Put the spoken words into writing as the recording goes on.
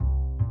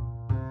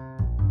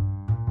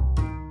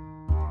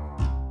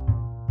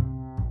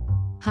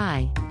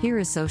Hi, here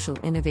is Social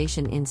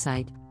Innovation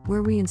Insight,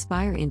 where we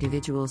inspire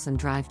individuals and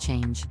drive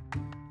change.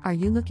 Are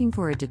you looking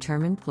for a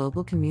determined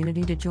global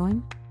community to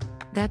join?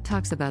 That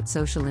talks about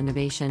social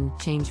innovation,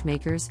 change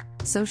makers,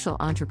 social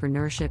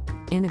entrepreneurship,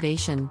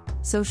 innovation,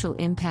 social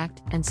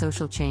impact, and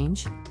social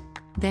change?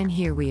 Then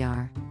here we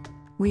are.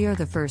 We are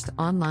the first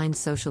online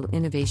social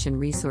innovation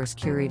resource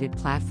curated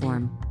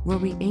platform, where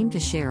we aim to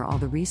share all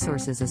the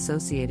resources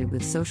associated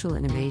with social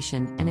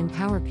innovation and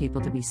empower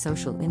people to be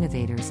social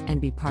innovators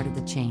and be part of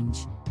the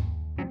change.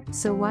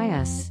 So why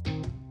us?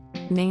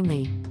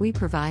 Mainly, we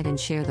provide and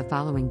share the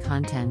following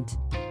content: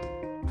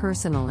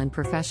 personal and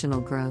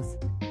professional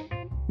growth.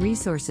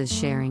 Resources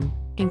sharing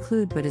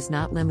include but is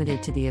not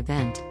limited to the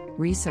event,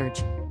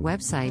 research,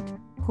 website,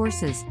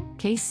 courses,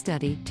 case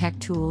study, tech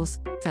tools,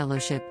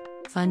 fellowship,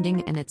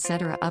 funding, and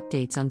etc.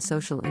 updates on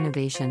social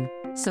innovation,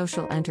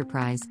 social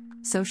enterprise,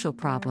 social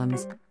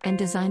problems, and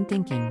design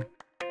thinking.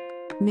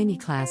 Mini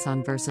class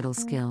on versatile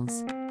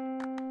skills.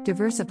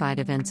 Diversified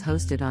events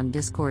hosted on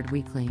Discord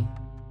weekly.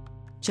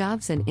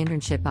 Jobs and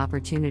internship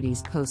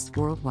opportunities posts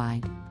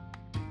worldwide.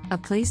 A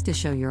place to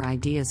show your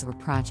ideas or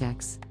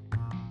projects.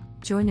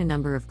 Join a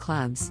number of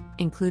clubs,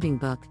 including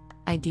book,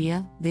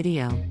 idea,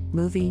 video,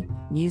 movie,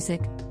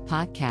 music,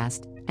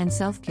 podcast, and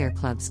self-care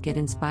clubs. Get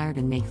inspired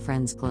and make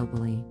friends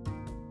globally.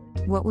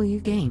 What will you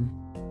gain?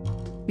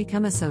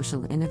 Become a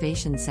social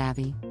innovation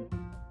savvy.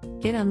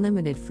 Get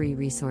unlimited free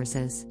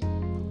resources.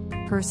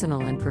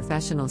 Personal and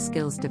professional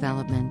skills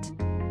development.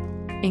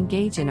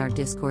 Engage in our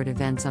Discord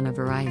events on a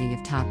variety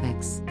of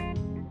topics.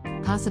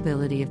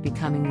 Possibility of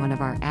becoming one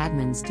of our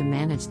admins to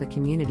manage the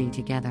community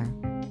together.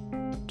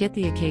 Get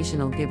the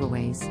occasional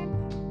giveaways.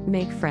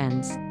 Make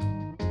friends.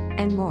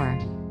 And more.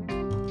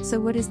 So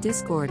what is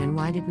Discord and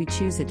why did we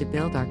choose it to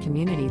build our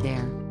community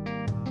there?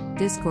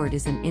 Discord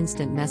is an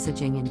instant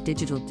messaging and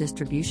digital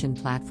distribution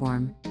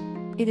platform.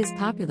 It is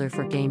popular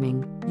for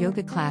gaming,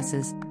 yoga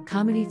classes,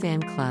 comedy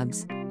fan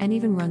clubs, and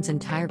even runs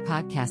entire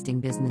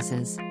podcasting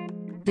businesses.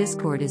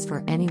 Discord is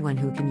for anyone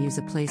who can use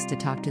a place to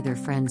talk to their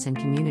friends and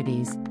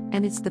communities,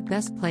 and it's the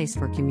best place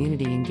for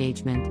community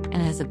engagement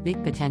and has a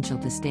big potential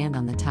to stand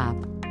on the top.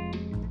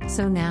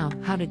 So now,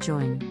 how to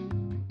join?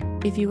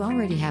 If you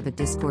already have a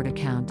Discord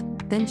account,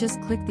 then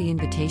just click the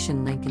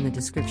invitation link in the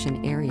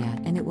description area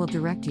and it will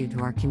direct you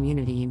to our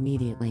community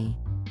immediately.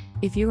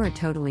 If you are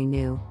totally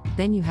new,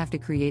 then you have to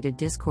create a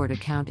Discord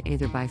account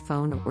either by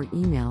phone or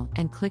email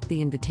and click the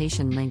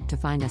invitation link to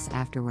find us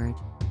afterward.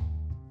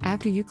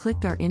 After you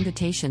clicked our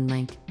invitation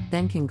link,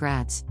 then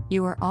congrats,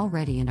 you are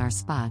already in our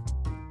spot.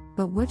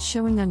 But what's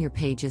showing on your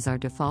page is our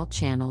default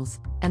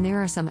channels, and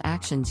there are some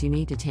actions you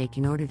need to take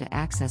in order to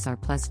access our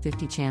plus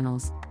 50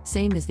 channels,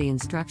 same as the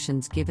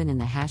instructions given in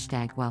the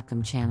hashtag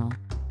welcome channel.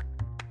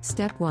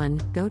 Step 1,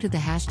 go to the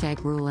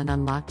hashtag rule and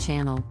unlock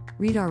channel,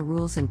 read our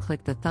rules and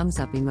click the thumbs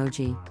up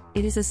emoji.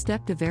 It is a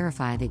step to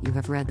verify that you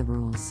have read the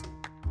rules.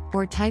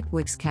 Or type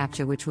Wix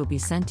CAPTCHA, which will be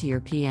sent to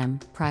your PM,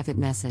 private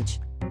message.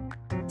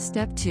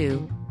 Step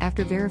 2,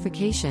 after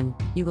verification,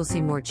 you will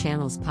see more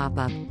channels pop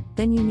up,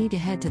 then you need to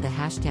head to the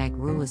hashtag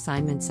rule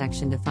assignment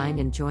section to find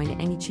and join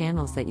any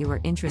channels that you are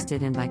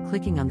interested in by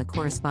clicking on the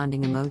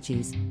corresponding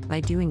emojis.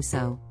 By doing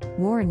so,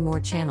 more and more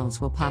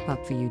channels will pop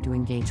up for you to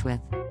engage with.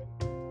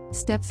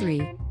 Step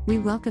 3, we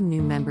welcome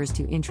new members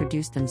to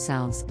introduce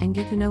themselves and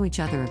get to know each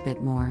other a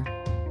bit more.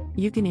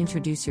 You can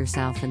introduce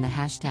yourself in the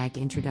hashtag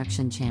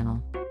introduction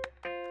channel.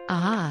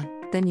 Aha!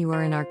 Then you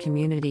are in our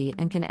community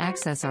and can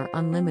access our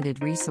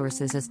unlimited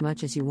resources as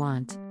much as you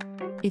want.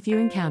 If you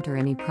encounter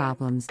any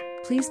problems,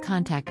 please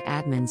contact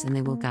admins and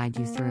they will guide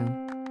you through.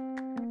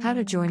 How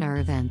to join our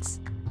events.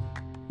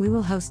 We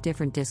will host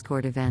different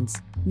Discord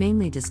events,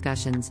 mainly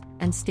discussions,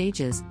 and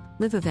stages,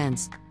 live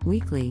events,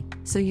 weekly,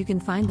 so you can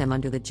find them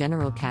under the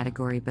general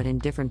category but in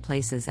different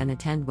places and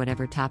attend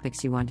whatever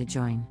topics you want to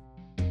join.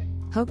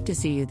 Hope to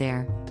see you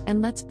there,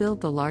 and let's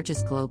build the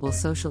largest global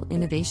social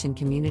innovation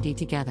community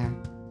together.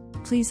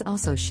 Please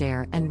also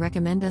share and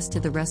recommend us to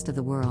the rest of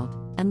the world,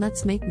 and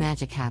let's make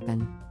magic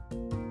happen.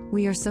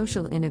 We are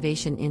Social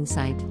Innovation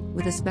Insight,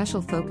 with a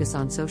special focus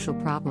on social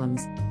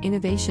problems,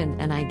 innovation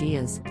and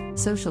ideas,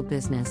 social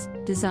business,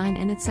 design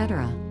and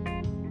etc.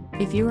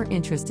 If you are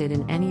interested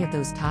in any of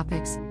those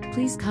topics,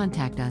 please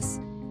contact us.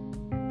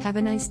 Have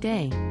a nice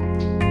day.